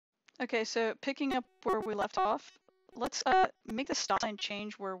Okay, so picking up where we left off, let's make the stop sign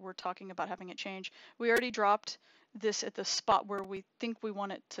change where we're talking about having it change. We already dropped this at the spot where we think we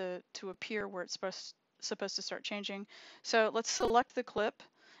want it to appear, where it's supposed to start changing. So let's select the clip,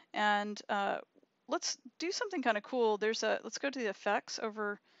 and let's do something kind of cool. Let's go to the effects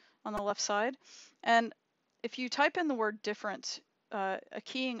over on the left side, and if you type in the word difference, a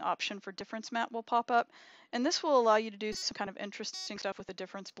keying option for difference map will pop up, and this will allow you to do some kind of interesting stuff with the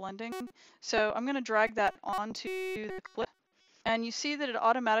difference blending. So I'm going to drag that onto the clip, and you see that it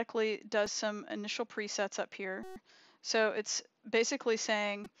automatically does some initial presets up here. So it's basically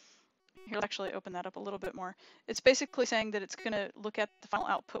saying, here, let's actually open that up a little bit more. It's basically saying that it's going to look at the final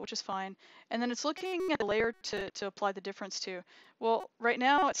output, which is fine, and then it's looking at the layer to apply the difference to. Well, right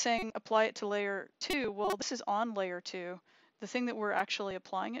now it's saying apply it to layer 2. Well, this is on layer 2. The thing that we're actually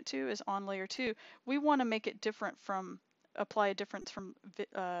applying it to is on layer 2. We want to make it different from, apply a difference from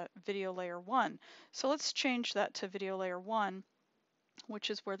video layer 1. So let's change that to video layer 1,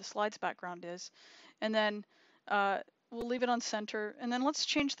 which is where the slides background is. And then we'll leave it on center, and then let's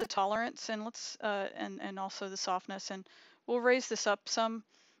change the tolerance, and let's and also the softness, and we'll raise this up some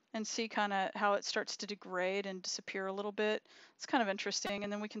and see kind of how it starts to degrade and disappear a little bit. It's kind of interesting,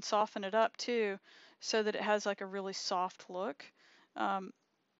 and then we can soften it up too, so that it has like a really soft look. And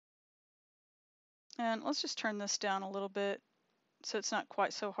let's just turn this down a little bit so it's not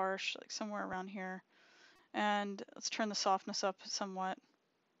quite so harsh, like somewhere around here. And let's turn the softness up somewhat.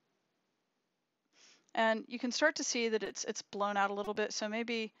 And you can start to see that it's blown out a little bit, so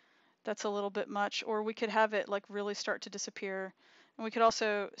maybe that's a little bit much, or we could have it like really start to disappear. And we could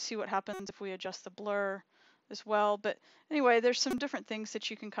also see what happens if we adjust the blur as well. But anyway, there's some different things that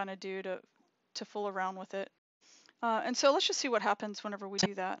you can kind of do to fool around with it. And so let's just see what happens whenever we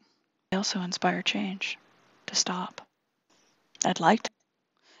do that. They also inspire change to stop. I'd like to.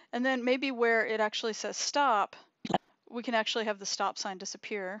 And then maybe where it actually says stop, we can actually have the stop sign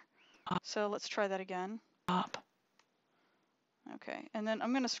disappear. So let's try that again. Stop. Okay, and then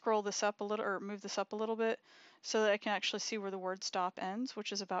I'm going to scroll this up a little, or move this up a little bit, so that I can actually see where the word stop ends,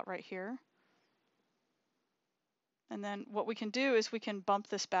 which is about right here. And then what we can do is we can bump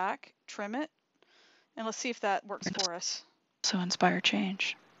this back, trim it, and let's see if that works for us. So inspire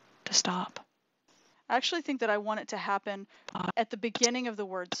change to stop. I actually think that I want it to happen at the beginning of the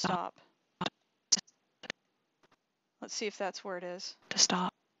word stop. Let's see if that's where it is. To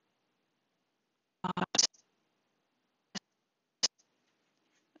stop.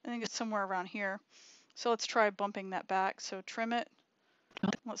 I think it's somewhere around here. So let's try bumping that back. So trim it.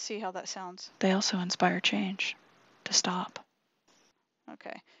 Let's see how that sounds. They also inspire change to stop.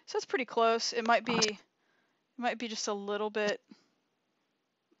 Okay, so it's pretty close. It might be just a little bit.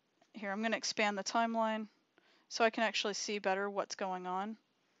 Here, I'm going to expand the timeline so I can actually see better what's going on.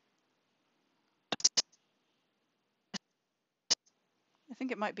 I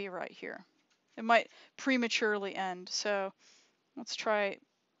think it might be right here. It might prematurely end. So let's try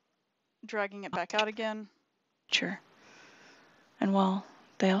dragging it back out again. Sure. And well,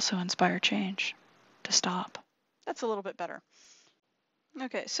 they also inspire change to stop. That's a little bit better.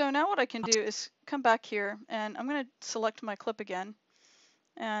 Okay, so now what I can do is come back here, and I'm going to select my clip again,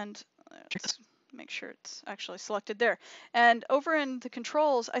 and let's make sure it's actually selected there. And over in the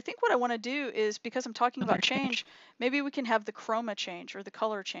controls, I think what I want to do is, because I'm talking about change, maybe we can have the chroma change or the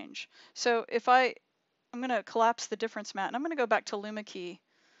color change. So if I'm going to collapse the difference mat, and I'm going to go back to Luma key,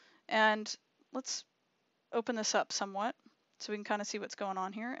 and let's open this up somewhat so we can kind of see what's going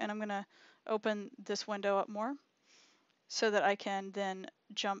on here. And I'm going to open this window up more so that I can then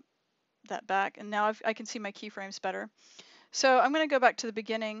jump that back. And now I can see my keyframes better. So I'm going to go back to the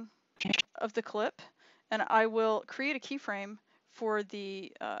beginning of the clip, and I will create a keyframe for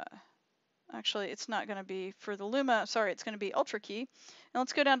the, actually it's not going to be for the Luma, sorry, it's going to be Ultra key. And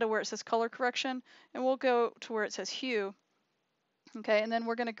let's go down to where it says color correction, and we'll go to where it says hue. Okay, and then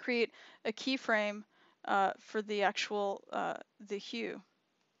we're going to create a keyframe for the actual, the hue.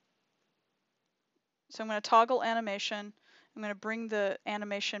 So I'm going to toggle animation. I'm going to bring the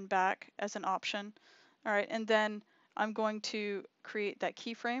animation back as an option. All right, and then I'm going to create that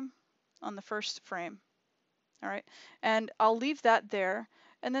keyframe on the first frame. All right, and I'll leave that there.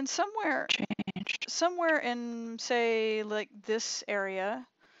 And then somewhere in, say, like this area,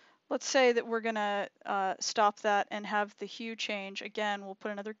 let's say that we're going to stop that and have the hue change. Again, we'll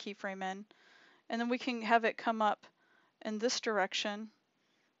put another keyframe in, and then we can have it come up in this direction.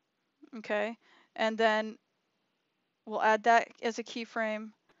 Okay, and then we'll add that as a keyframe,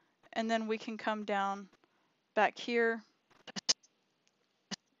 and then we can come down back here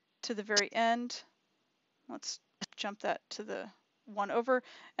to the very end. Let's jump that to the one over.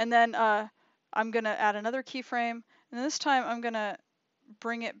 And then I'm going to add another keyframe. And this time I'm going to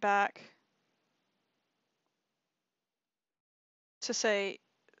bring it back to say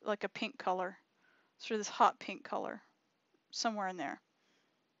like a pink color, sort of this hot pink color, somewhere in there.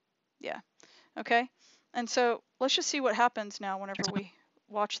 Yeah, okay. And so let's just see what happens now whenever we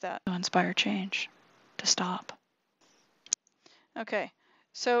watch that. To inspire change, to stop. Okay,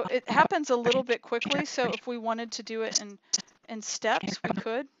 so it happens a little bit quickly, so if we wanted to do it in steps, we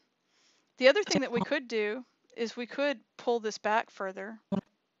could. The other thing that we could do is we could pull this back further.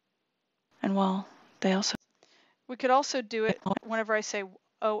 And well, they also... We could also do it whenever I say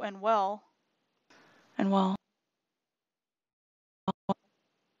oh and well. And well...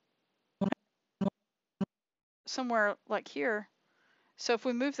 somewhere like here. So if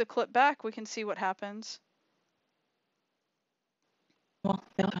we move the clip back, we can see what happens. Well,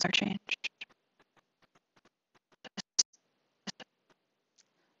 they also inspire change.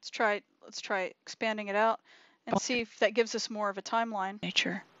 Let's try expanding it out and see if that gives us more of a timeline.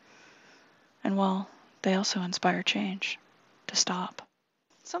 Nature. And well, they also inspire change, to stop.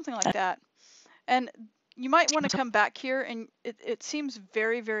 Something like that. And you might want to come back here, and it seems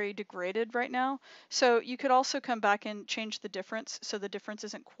very, very degraded right now. So you could also come back and change the difference so the difference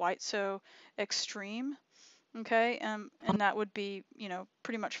isn't quite so extreme. Okay, and that would be, you know,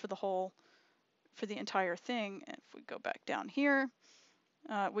 pretty much for the entire thing. And if we go back down here,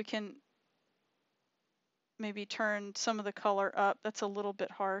 we can maybe turn some of the color up. That's a little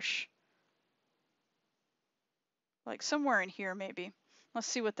bit harsh. Like somewhere in here maybe. Let's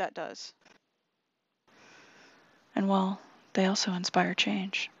see what that does. And well, they also inspire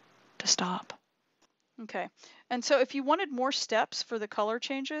change, to stop. Okay, and so if you wanted more steps for the color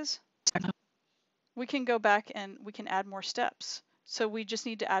changes, we can go back and we can add more steps. So we just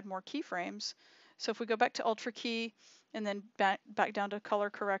need to add more keyframes. So if we go back to Ultra Key and then back down to color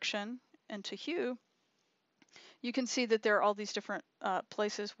correction and to hue, you can see that there are all these different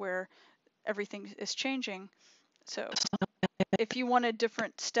places where everything is changing. So if you wanted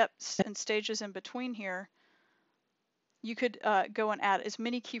different steps and stages in between here, you could go and add as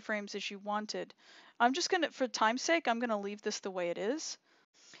many keyframes as you wanted. I'm just going to, for time's sake, I'm going to leave this the way it is.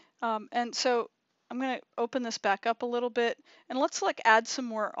 And so I'm going to open this back up a little bit, and let's like add some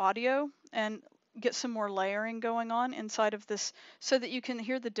more audio and get some more layering going on inside of this so that you can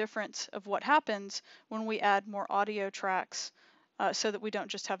hear the difference of what happens when we add more audio tracks so that we don't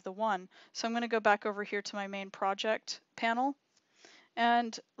just have the one. So I'm going to go back over here to my main project panel,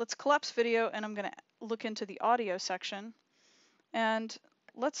 and let's collapse video, and I'm going to look into the audio section. And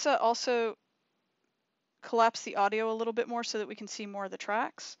let's also collapse the audio a little bit more so that we can see more of the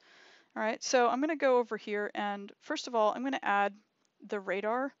tracks. All right, so I'm going to go over here, and first of all, I'm going to add the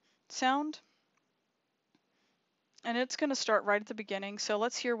radar sound. And it's going to start right at the beginning. So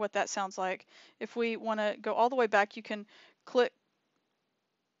let's hear what that sounds like. If we want to go all the way back, you can click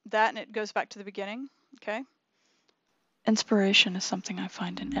that and it goes back to the beginning. Okay. Inspiration is something I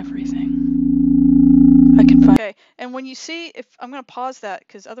find in everything. I can find... Okay, and when you see, if I'm going to pause that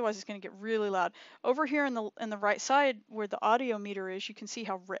because otherwise it's going to get really loud. Over here in the right side where the audio meter is, you can see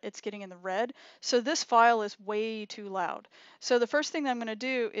how it's getting in the red. So this file is way too loud. So the first thing that I'm going to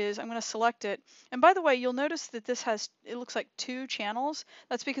do is I'm going to select it. And by the way, you'll notice that this has, it looks like 2 channels.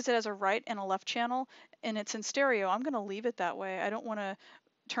 That's because it has a right and a left channel, and it's in stereo. I'm going to leave it that way. I don't want to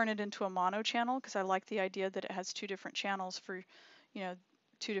turn it into a mono channel because I like the idea that it has 2 different channels for, you know,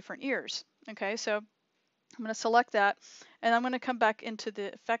 2 different ears. Okay, so I'm going to select that, and I'm going to come back into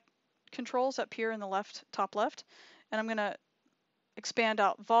the effect controls up here in the left, top left, and I'm going to expand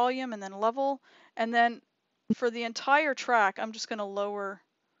out volume and then level, and then for the entire track, I'm just going to lower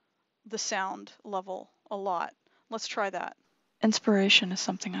the sound level a lot. Let's try that. Inspiration is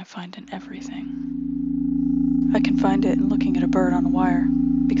something I find in everything. I can find it in looking at a bird on a wire,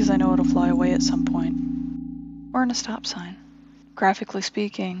 because I know it'll fly away at some point, or in a stop sign. Graphically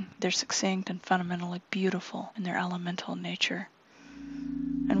speaking, they're succinct and fundamentally beautiful in their elemental nature.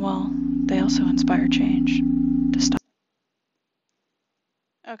 And well, they also inspire change, to stop.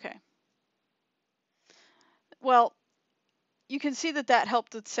 Okay. Well, you can see that that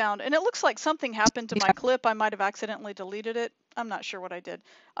helped with sound, and it looks like something happened to my clip. I might have accidentally deleted it. I'm not sure what I did.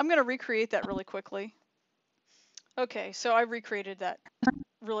 I'm going to recreate that really quickly. Okay, so I recreated that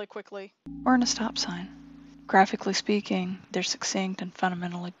really quickly. Or in a stop sign. Graphically speaking, they're succinct and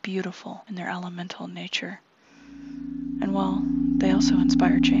fundamentally beautiful in their elemental nature. And well, they also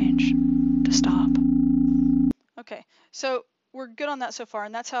inspire change, to stop. Okay, so we're good on that so far,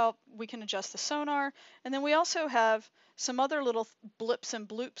 and that's how we can adjust the sonar. And then we also have some other little blips and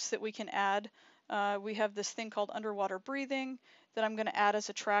bloops that we can add we have this thing called underwater breathing that I'm going to add as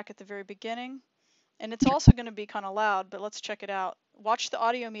a track at the very beginning. And it's also going to be kind of loud, but let's check it out. Watch the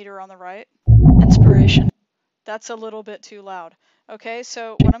audio meter on the right. Inspiration. That's a little bit too loud. Okay,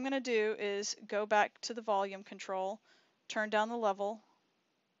 so what I'm going to do is go back to the volume control, turn down the level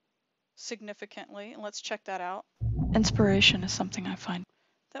significantly, and let's check that out. Inspiration is something I find.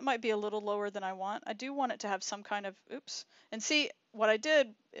 That might be a little lower than I want. I do want it to have some kind of, oops. And see, what I did,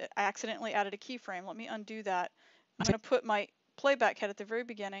 I accidentally added a keyframe. Let me undo that. I'm going to put my playback head at the very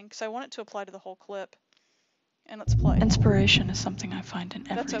beginning because I want it to apply to the whole clip. And let's play. Inspiration is something I find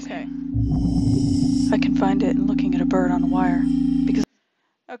in everything. That's okay. I can find it in looking at a bird on a wire.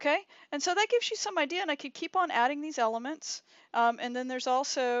 Okay, and so that gives you some idea, and I could keep on adding these elements. And then there's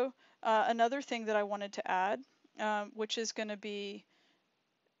also another thing that I wanted to add, which is going to be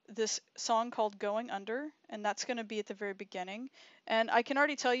this song called Going Under, and that's going to be at the very beginning. And I can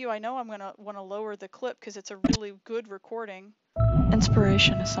already tell you, I know I'm going to want to lower the clip because it's a really good recording.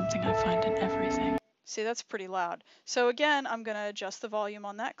 Inspiration is something I find in everything. See, that's pretty loud. So again, I'm going to adjust the volume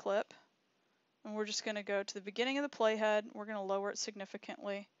on that clip. And we're just going to go to the beginning of the playhead. We're going to lower it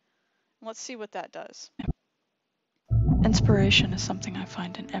significantly. Let's see what that does. Inspiration is something I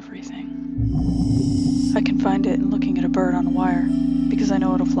find in everything. I can find it in looking at a bird on a wire, because I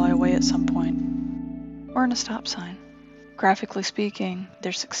know it'll fly away at some point. Or in a stop sign. Graphically speaking,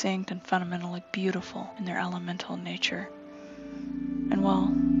 they're succinct and fundamentally beautiful in their elemental nature. And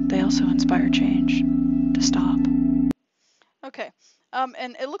well, they also inspire change. To stop. Okay.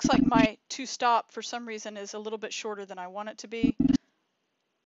 And it looks like my to stop for some reason is a little bit shorter than I want it to be.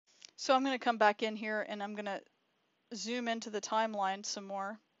 So I'm going to come back in here and I'm going to zoom into the timeline some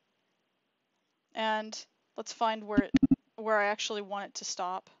more. And let's find where I actually want it to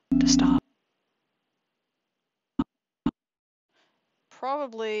stop. To stop.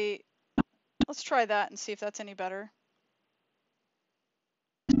 Probably, let's try that and see if that's any better.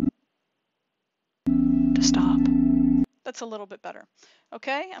 To stop. That's a little bit better.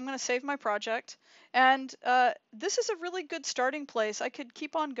 Okay, I'm going to save my project. And this is a really good starting place. I could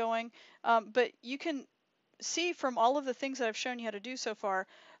keep on going, but you can see from all of the things that I've shown you how to do so far,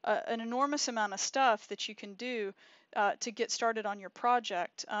 an enormous amount of stuff that you can do to get started on your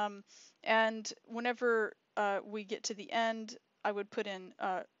project. And whenever we get to the end, I would put in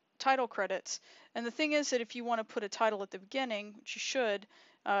title credits. And the thing is that if you want to put a title at the beginning, which you should,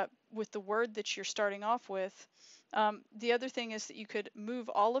 with the word that you're starting off with, the other thing is that you could move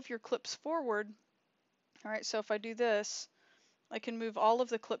all of your clips forward. All right, so if I do this, I can move all of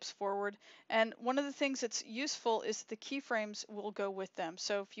the clips forward. And one of the things that's useful is that the keyframes will go with them.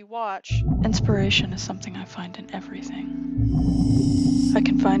 So if you watch. Inspiration is something I find in everything. I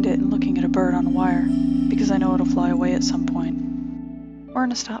can find it in looking at a bird on a wire, because I know it'll fly away at some point. Or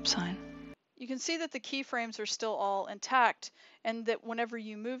in a stop sign. You can see that the keyframes are still all intact, and that whenever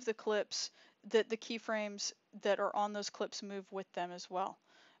you move the clips, that the keyframes that are on those clips move with them as well.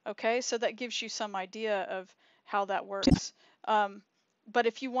 Okay, so that gives you some idea of how that works. But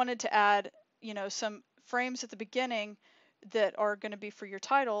if you wanted to add, you know, some frames at the beginning that are going to be for your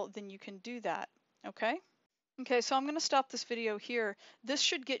title, then you can do that. Okay? Okay, so I'm going to stop this video here. This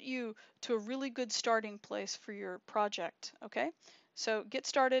should get you to a really good starting place for your project. Okay? So get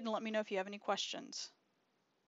started and let me know if you have any questions.